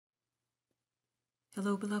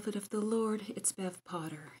Hello, beloved of the Lord. It's Bev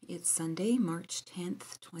Potter. It's Sunday, March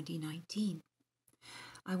 10th, 2019.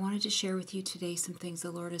 I wanted to share with you today some things the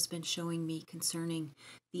Lord has been showing me concerning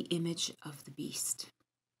the image of the beast.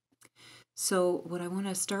 So what I want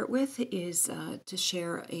to start with is to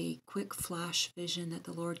share a quick flash vision that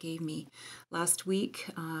the Lord gave me last week,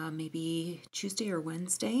 maybe Tuesday or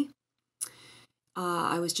Wednesday.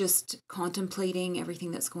 I was just contemplating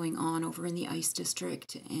everything that's going on over in the ICE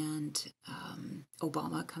district and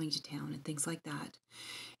Obama coming to town and things like that.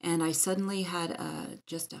 And I suddenly had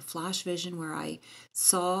just a flash vision where I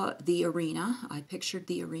saw the arena. I pictured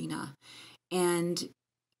the arena, and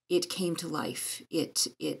it came to life. It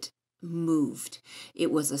moved.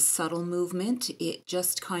 It was a subtle movement. It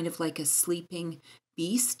just kind of like a sleeping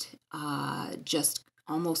beast, just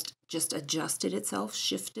adjusted itself,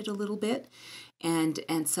 shifted a little bit, and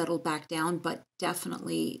settled back down. But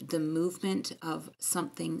definitely the movement of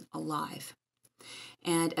something alive.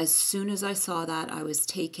 And as soon as I saw that, I was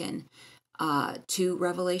taken to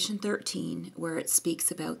Revelation 13, where it speaks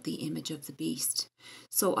about the image of the beast.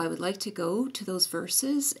 So I would like to go to those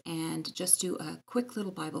verses and just do a quick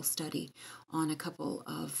little Bible study on a couple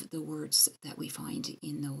of the words that we find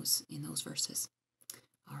in those verses.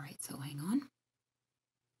 All right, so hang on.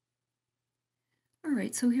 All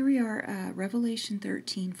right, so here we are, Revelation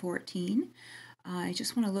 13:14. I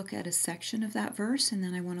just want to look at a section of that verse, and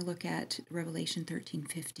then I want to look at Revelation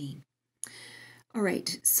 13:15. All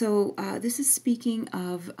right, so this is speaking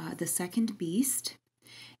of the second beast,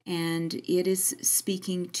 and it is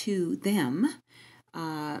speaking to them.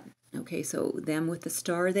 Okay, so them with the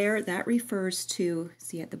star there, that refers to,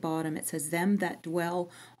 see at the bottom, it says, them that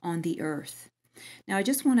dwell on the earth. Now, I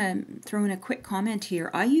just want to throw in a quick comment here.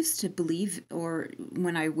 I used to believe, or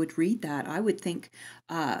when I would read that, I would think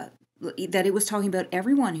that it was talking about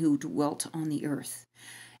everyone who dwelt on the earth.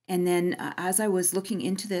 And then as I was looking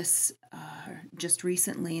into this just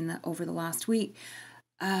recently, over the last week,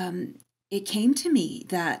 it came to me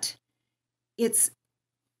that it's,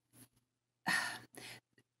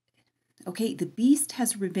 okay, the beast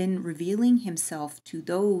has been revealing himself to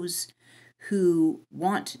those who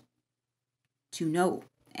want to know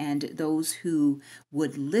and those who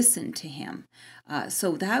would listen to him.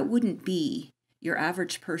 So that wouldn't be your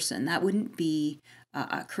average person. That wouldn't be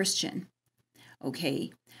a Christian.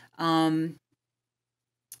 Okay.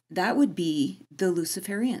 That would be the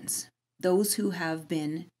Luciferians, those who have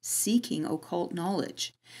been seeking occult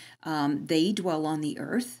knowledge. They dwell on the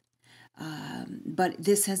earth, but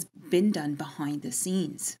this has been done behind the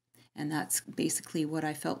scenes. And that's basically what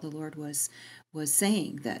I felt the Lord was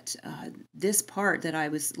saying, that this part that I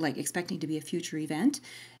was like expecting to be a future event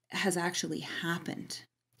has actually happened.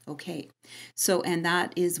 Okay, so, and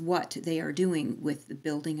that is what they are doing with the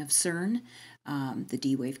building of CERN, the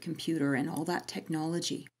D-Wave computer, and all that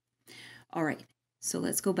technology. All right, so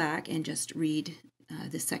let's go back and just read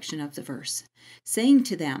this section of the verse. Saying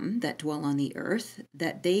to them that dwell on the earth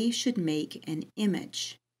that they should make an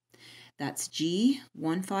image. That's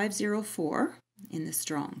G1504 in the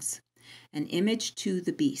Strongs. An image to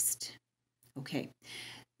the beast. Okay,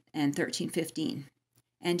 and 13:15.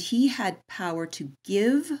 And he had power to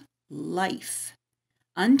give life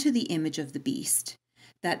unto the image of the beast,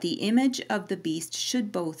 that the image of the beast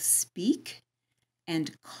should both speak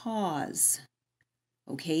and cause.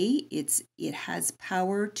 Okay, it has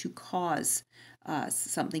power to cause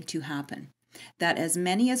something to happen. That as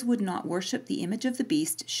many as would not worship the image of the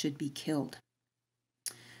beast should be killed.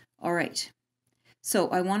 All right, so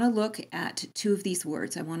I want to look at two of these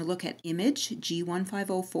words. I want to look at image,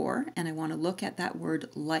 G1504, and I want to look at that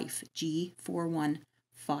word life,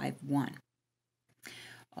 G4151.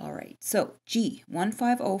 All right, so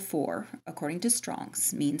G1504, according to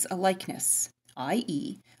Strong's, means a likeness,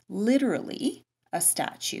 i.e., literally a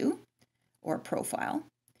statue or profile,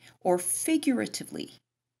 or figuratively.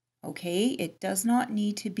 Okay, it does not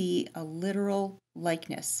need to be a literal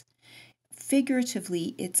likeness.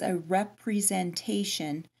 Figuratively, it's a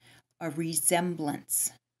representation, a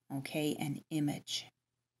resemblance, okay, an image.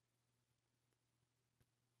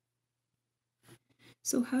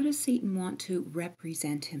 So how does Satan want to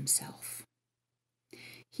represent himself?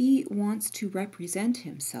 He wants to represent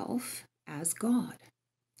himself as God.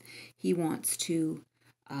 He wants to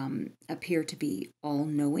appear to be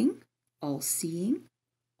all-knowing, all-seeing,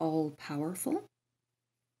 all-powerful.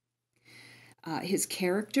 His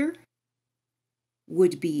character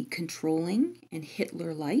would be controlling and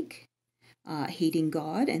Hitler-like, hating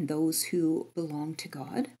God and those who belong to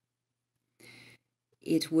God.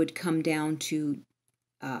 It would come down to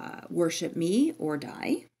worship me or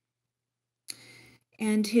die.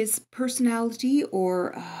 And his personality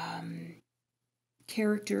or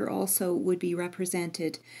character also would be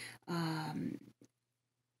represented.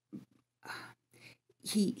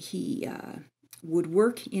 He would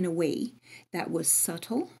work in a way that was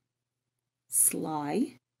subtle,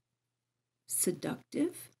 sly,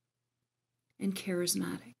 seductive, and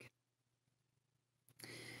charismatic.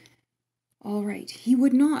 All right, he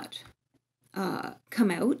would not come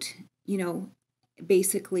out,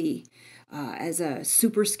 basically as a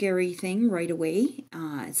super scary thing right away,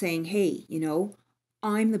 saying, hey,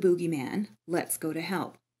 I'm the boogeyman, let's go to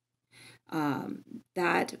hell.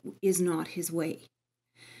 That is not his way.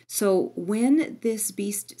 So when this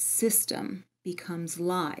beast system becomes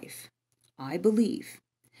live, I believe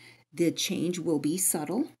the change will be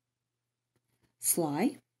subtle,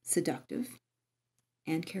 sly, seductive,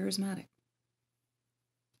 and charismatic.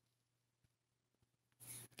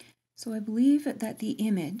 So I believe that the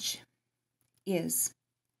image is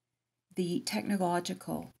the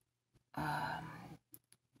technological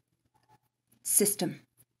system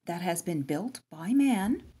that has been built by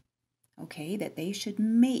man, okay, that they should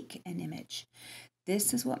make an image.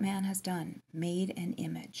 This is what man has done, made an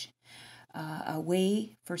image, a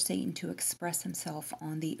way for Satan to express himself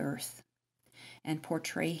on the earth and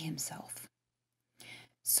portray himself.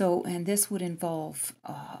 So, and this would involve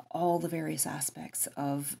all the various aspects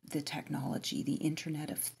of the technology, the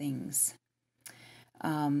Internet of Things.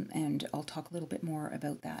 And I'll talk a little bit more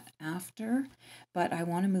about that after, but I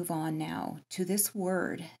want to move on now to this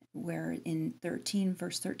word where in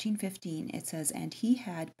verse 13, 15, it says, and he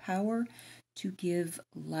had power to give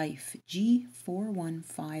life,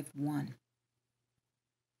 G4151.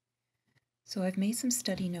 So I've made some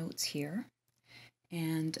study notes here,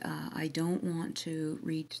 and I don't want to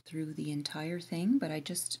read through the entire thing, but I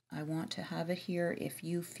want to have it here if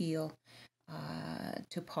you feel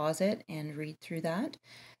to pause it and read through that.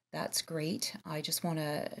 That's great. I just want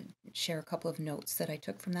to share a couple of notes that I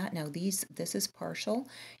took from that. Now this is partial.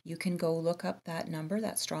 You can go look up that number,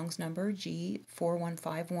 that Strong's number,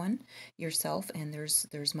 G4151 yourself, and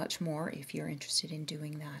there's much more if you're interested in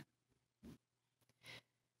doing that.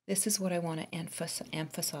 This is what I want to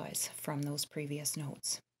emphasize from those previous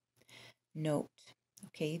notes. Note,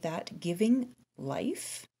 okay, that giving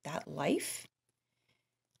life, that life,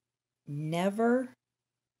 never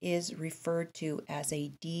is referred to as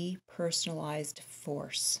a depersonalized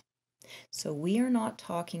force. So we are not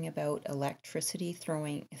talking about electricity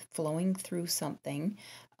flowing through something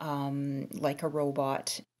like a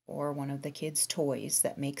robot or one of the kids' toys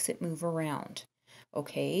that makes it move around.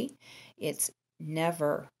 Okay? It's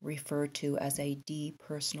never referred to as a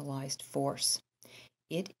depersonalized force.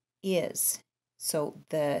 It is. So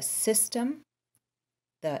the system,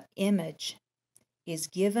 the image, is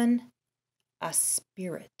given a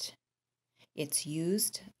spirit. It's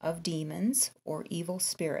used of demons or evil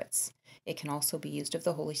spirits. It can also be used of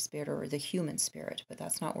the Holy Spirit or the human spirit, but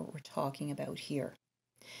that's not what we're talking about here.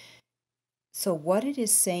 So what it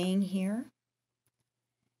is saying here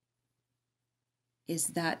is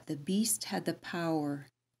that the beast had the power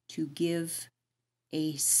to give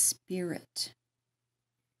a spirit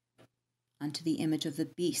unto the image of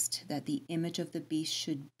the beast, that the image of the beast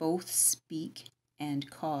should both speak and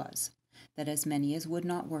cause, that as many as would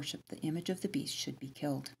not worship the image of the beast should be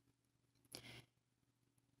killed.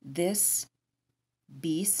 This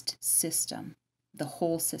beast system, the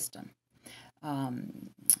whole system,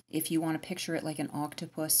 if you want to picture it like an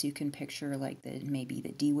octopus, you can picture like maybe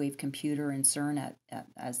the D-Wave computer and CERN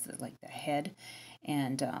as the head,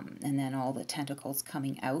 and then all the tentacles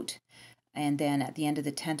coming out. And then at the end of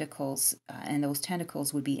the tentacles, and those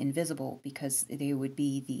tentacles would be invisible because they would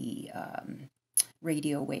be the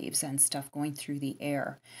radio waves and stuff going through the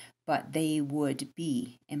air, but they would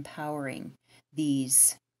be empowering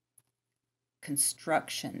these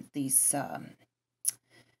constructions, the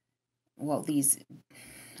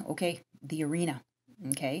arena,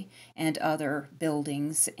 okay, and other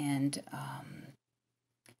buildings and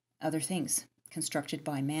other things constructed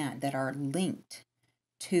by man that are linked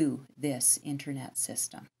to this internet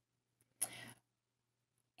system.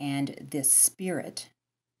 And this spirit,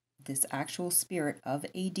 this actual spirit of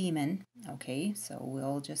a demon, okay, so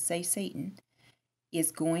we'll just say Satan,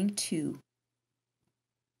 is going to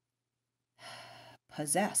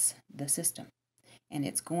possess the system, and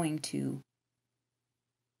it's going to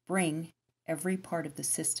bring every part of the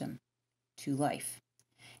system to life.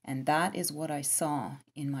 And that is what I saw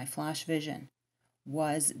in my flash vision,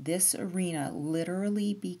 was this arena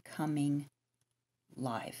literally becoming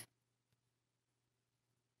live.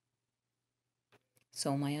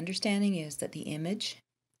 So my understanding is that the image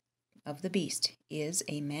of the beast is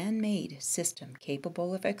a man-made system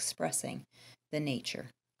capable of expressing the nature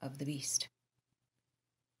of the beast.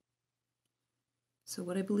 So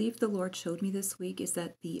what I believe the Lord showed me this week is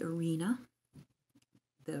that the arena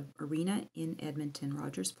in Edmonton,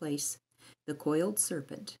 Rogers Place, the coiled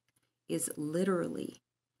serpent, is literally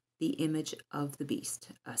the image of the beast,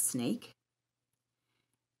 a snake,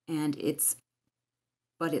 and it's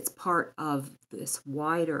part of this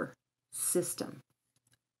wider system,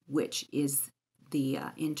 which is the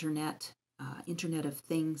Internet of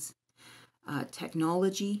Things,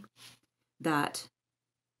 technology that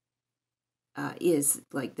is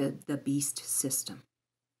like the beast system.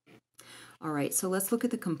 All right, so let's look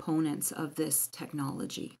at the components of this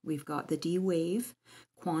technology. We've got the D-Wave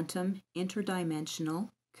quantum interdimensional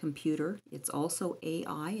computer. It's also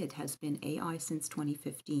AI. It has been AI since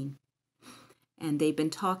 2015. And they've been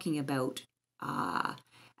talking about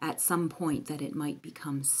at some point that it might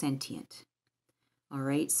become sentient. All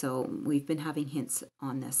right, so we've been having hints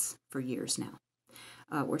on this for years now.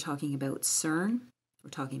 We're talking about CERN. We're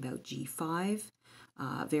talking about G5,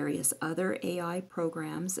 various other AI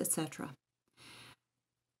programs, etc.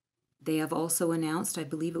 They have also announced, I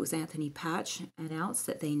believe it was Anthony Patch announced,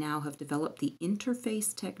 that they now have developed the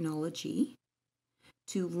interface technology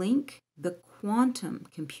to link the quantum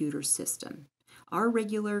computer system. Our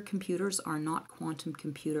regular computers are not quantum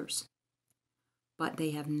computers, but they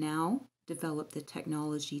have now developed the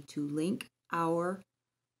technology to link our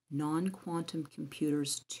non-quantum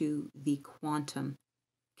computers to the quantum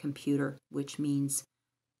computer, which means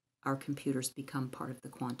our computers become part of the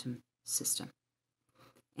quantum system.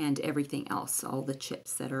 And everything else, all the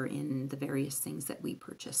chips that are in the various things that we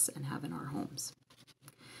purchase and have in our homes.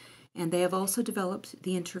 And they have also developed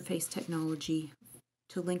the interface technology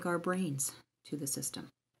to link our brains to the system.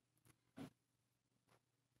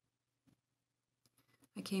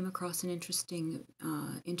 I came across an interesting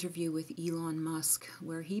interview with Elon Musk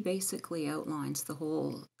where he basically outlines the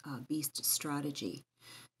whole beast strategy.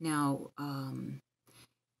 Now,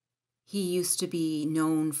 he used to be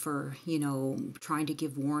known for, trying to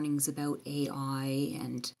give warnings about AI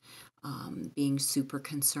and being super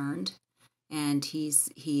concerned. And he's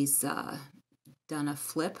done a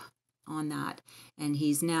flip on that. And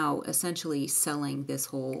he's now essentially selling this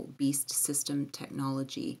whole beast system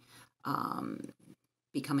technology,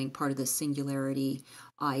 becoming part of the singularity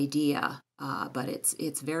idea. But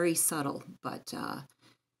it's very subtle. But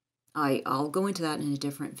I'll go into that in a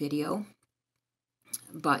different video.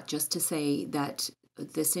 But just to say that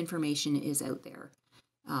this information is out there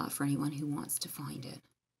for anyone who wants to find it.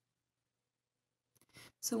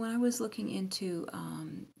 So when I was looking into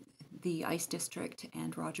the Ice District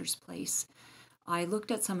and Rogers Place, I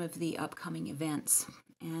looked at some of the upcoming events,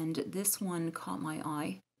 and this one caught my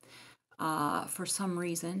eye. For some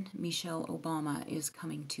reason, Michelle Obama is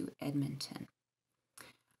coming to Edmonton.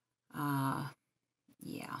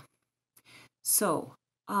 Yeah. So,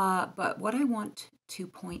 but what I want to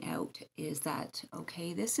point out is that,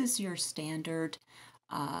 okay, this is your standard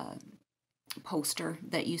poster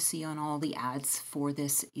that you see on all the ads for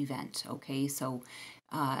this event, okay? So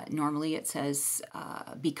normally it says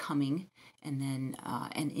becoming, and then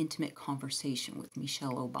an intimate conversation with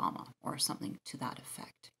Michelle Obama or something to that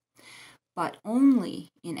effect. But only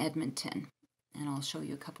in Edmonton, and I'll show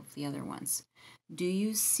you a couple of the other ones, do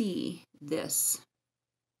you see this,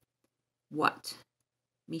 what?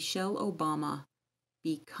 Michelle Obama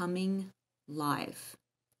becoming live,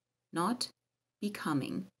 not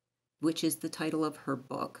becoming, which is the title of her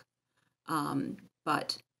book,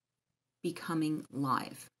 but becoming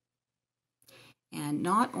live. And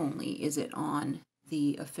not only is it on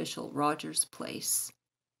the official Rogers Place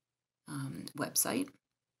website,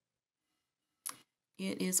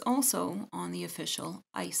 it is also on the official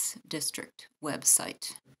Ice District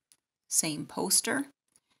website. Same poster,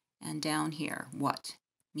 and down here, what?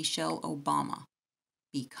 Michelle Obama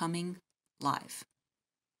becoming live.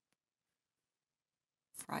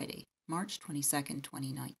 Friday, March 22nd,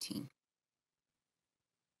 2019.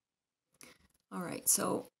 All right,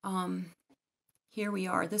 so here we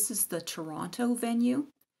are. This is the Toronto venue,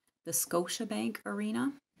 the Scotiabank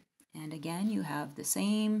Arena. And again, you have the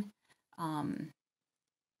same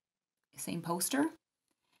poster.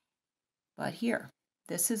 But here,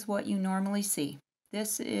 this is what you normally see.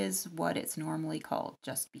 This is what it's normally called,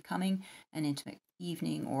 just becoming an intimate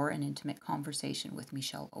evening or an intimate conversation with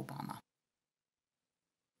Michelle Obama.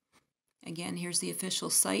 Again, here's the official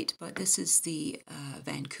site, but this is the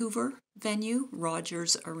Vancouver venue,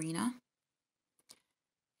 Rogers Arena.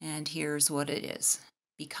 And here's what it is,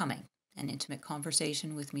 becoming an intimate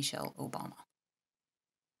conversation with Michelle Obama.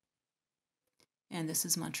 And this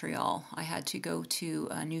is Montreal. I had to go to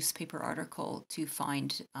a newspaper article to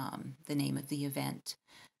find the name of the event.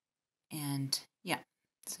 And yeah,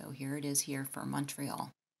 So here it is here for Montreal.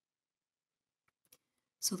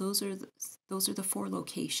 So those are the 4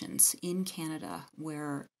 locations in Canada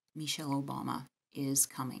where Michelle Obama is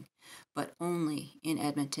coming. But only in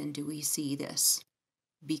Edmonton do we see this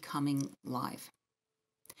becoming live.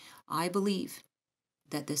 I believe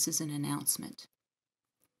that this is an announcement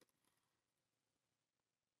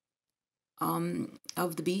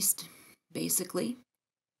of the beast, basically,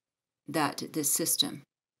 that this system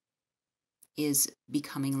is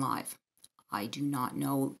becoming live. I do not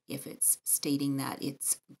know if it's stating that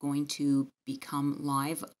it's going to become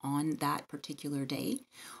live on that particular day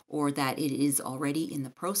or that it is already in the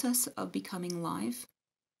process of becoming live.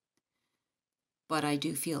 But I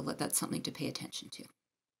do feel that that's something to pay attention to.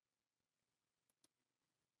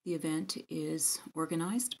 The event is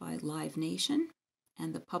organized by Live Nation,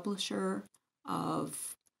 and the publisher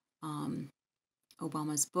of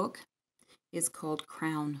Obama's book is called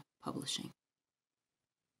Crown Publishing.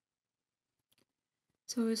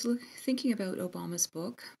 So I was thinking about Obama's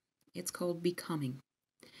book. It's called Becoming.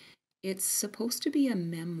 It's supposed to be a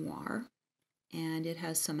memoir, and it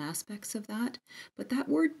has some aspects of that. But that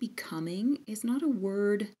word becoming is not a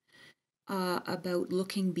word about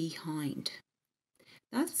looking behind.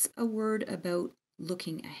 That's a word about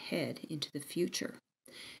looking ahead into the future.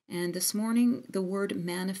 And this morning, the word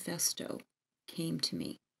manifesto came to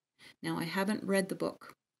me. Now, I haven't read the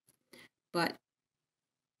book, but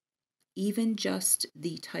even just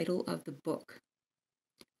the title of the book,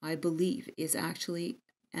 I believe, is actually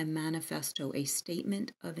a manifesto, a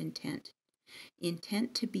statement of intent.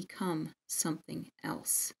 Intent to become something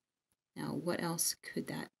else. Now, what else could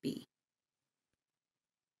that be?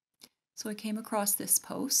 So I came across this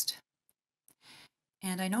post,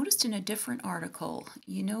 and I noticed in a different article,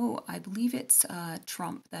 I believe it's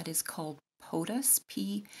Trump that is called POTUS,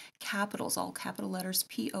 P capitals, all capital letters,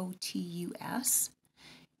 POTUS.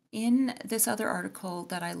 In this other article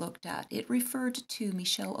that I looked at, it referred to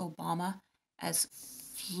Michelle Obama as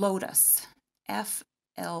FLOTUS,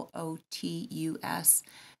 FLOTUS,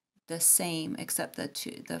 the same, except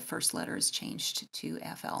the first letter is changed to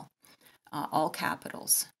FL, all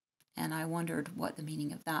capitals. And I wondered what the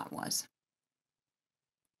meaning of that was.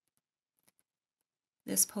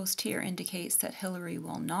 This post here indicates that Hillary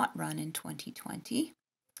will not run in 2020.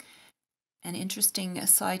 An interesting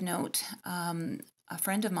side note, a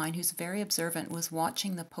friend of mine who's very observant was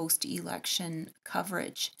watching the post-election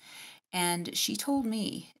coverage, and she told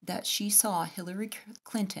me that she saw Hillary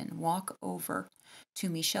Clinton walk over to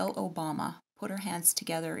Michelle Obama, put her hands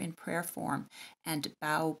together in prayer form, and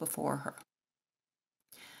bow before her.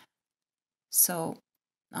 So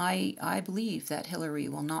I believe that Hillary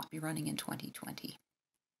will not be running in 2020.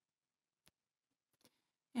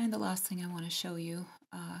 And the last thing I want to show you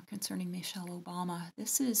concerning Michelle Obama,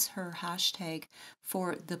 this is her hashtag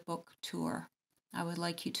for the book tour. I would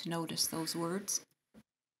like you to notice those words.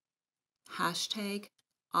 Hashtag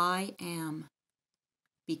I am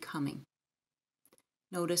becoming.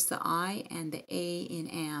 Notice the I and the A in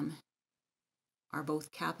am are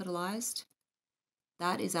both capitalized.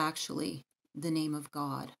 That is actually the name of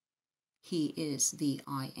God. He is the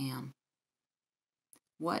I am.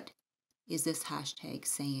 What is this hashtag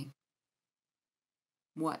saying?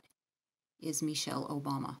 What is Michelle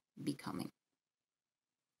Obama becoming?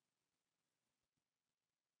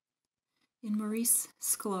 In Maurice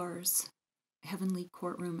Sklar's Heavenly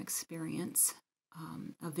Courtroom Experience,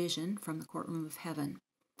 a vision from the courtroom of heaven,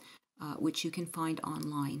 which you can find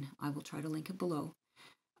online, I will try to link it below,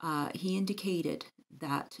 he indicated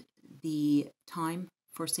that the time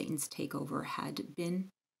for Satan's takeover had been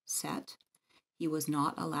set. He was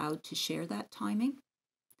not allowed to share that timing,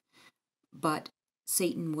 but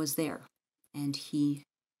Satan was there, and he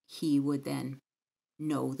would then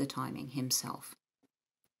know the timing himself.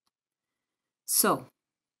 So,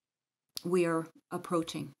 we are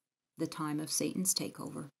approaching the time of Satan's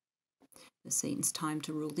takeover, the Satan's time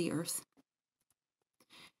to rule the earth.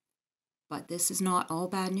 But this is not all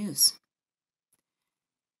bad news.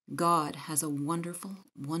 God has a wonderful,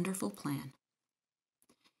 wonderful plan.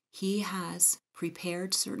 He has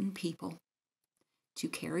prepared certain people to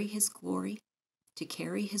carry his glory, to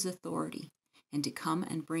carry his authority, and to come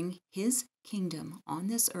and bring his kingdom on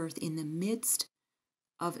this earth in the midst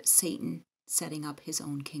of Satan setting up his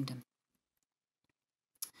own kingdom.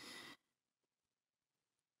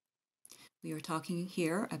 We are talking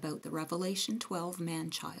here about the Revelation 12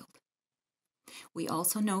 man-child. We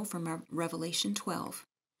also know from Revelation 12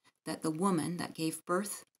 that the woman that gave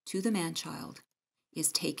birth to the man-child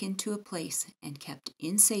is taken to a place and kept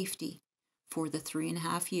in safety for the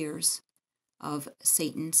 3.5 years of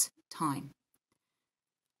Satan's time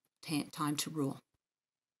to rule.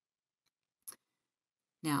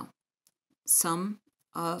 Now, some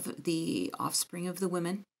of the offspring of the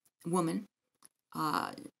woman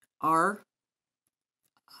are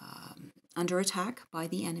under attack by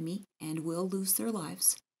the enemy and will lose their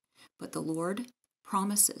lives. But the Lord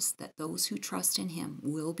promises that those who trust in him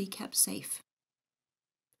will be kept safe.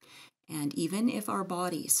 And even if our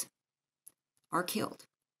bodies are killed,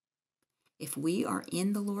 if we are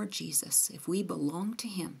in the Lord Jesus, if we belong to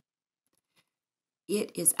him,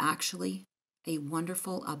 it is actually a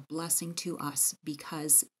blessing to us,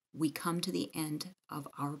 because we come to the end of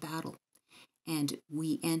our battle and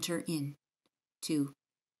we enter into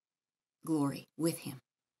glory with him.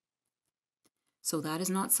 So that is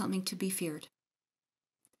not something to be feared.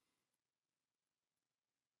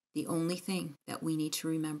 The only thing that we need to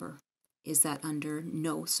remember is that under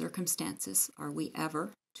no circumstances are we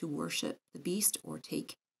ever to worship the beast or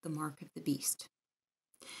take the mark of the beast.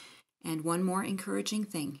 And one more encouraging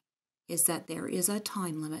thing is that there is a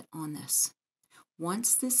time limit on this.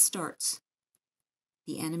 Once this starts,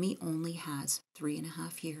 the enemy only has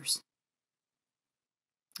 3.5 years.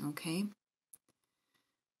 Okay?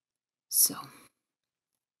 So,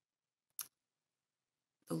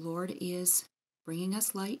 the Lord is bringing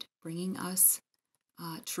us light, bringing us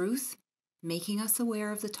truth, making us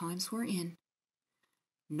aware of the times we're in,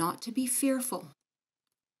 not to be fearful,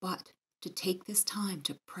 but to take this time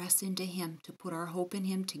to press into him, to put our hope in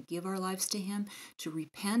him, to give our lives to him, to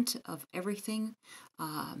repent of everything,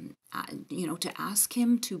 to ask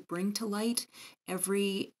him to bring to light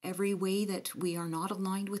every way that we are not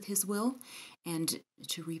aligned with his will, and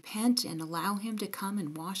to repent and allow him to come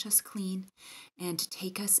and wash us clean and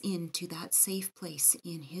take us into that safe place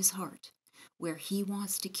in his heart where he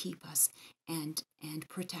wants to keep us and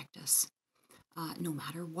protect us no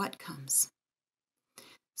matter what comes.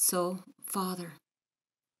 So, Father,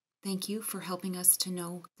 thank you for helping us to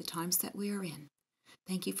know the times that we are in.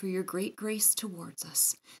 Thank you for your great grace towards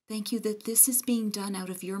us. Thank you that this is being done out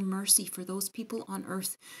of your mercy for those people on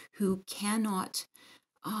earth who cannot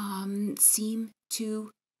seem to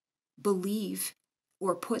believe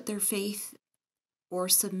or put their faith or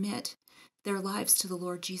submit their lives to the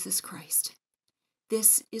Lord Jesus Christ.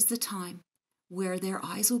 This is the time where their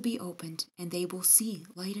eyes will be opened and they will see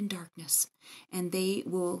light and darkness, and they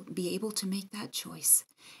will be able to make that choice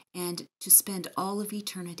and to spend all of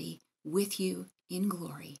eternity with you in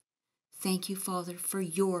glory. Thank you, Father, for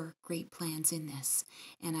your great plans in this.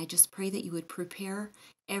 And I just pray that you would prepare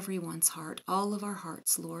everyone's heart, all of our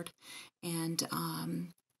hearts, Lord, and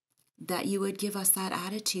that you would give us that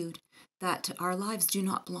attitude that our lives do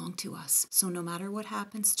not belong to us. So no matter what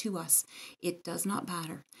happens to us, it does not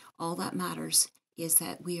matter. All that matters is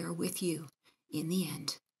that we are with you in the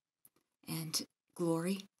end. And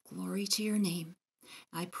glory to your name.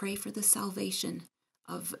 I pray for the salvation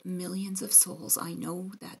of millions of souls. I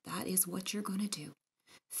know that that is what you're going to do.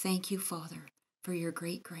 Thank you, Father, for your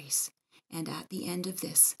great grace. And at the end of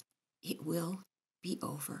this, it will be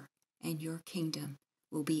over, and your kingdom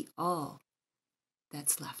will be all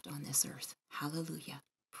that's left on this earth. Hallelujah.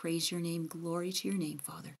 Praise your name. Glory to your name,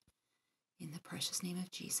 Father. In the precious name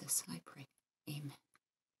of Jesus, I pray. Amen.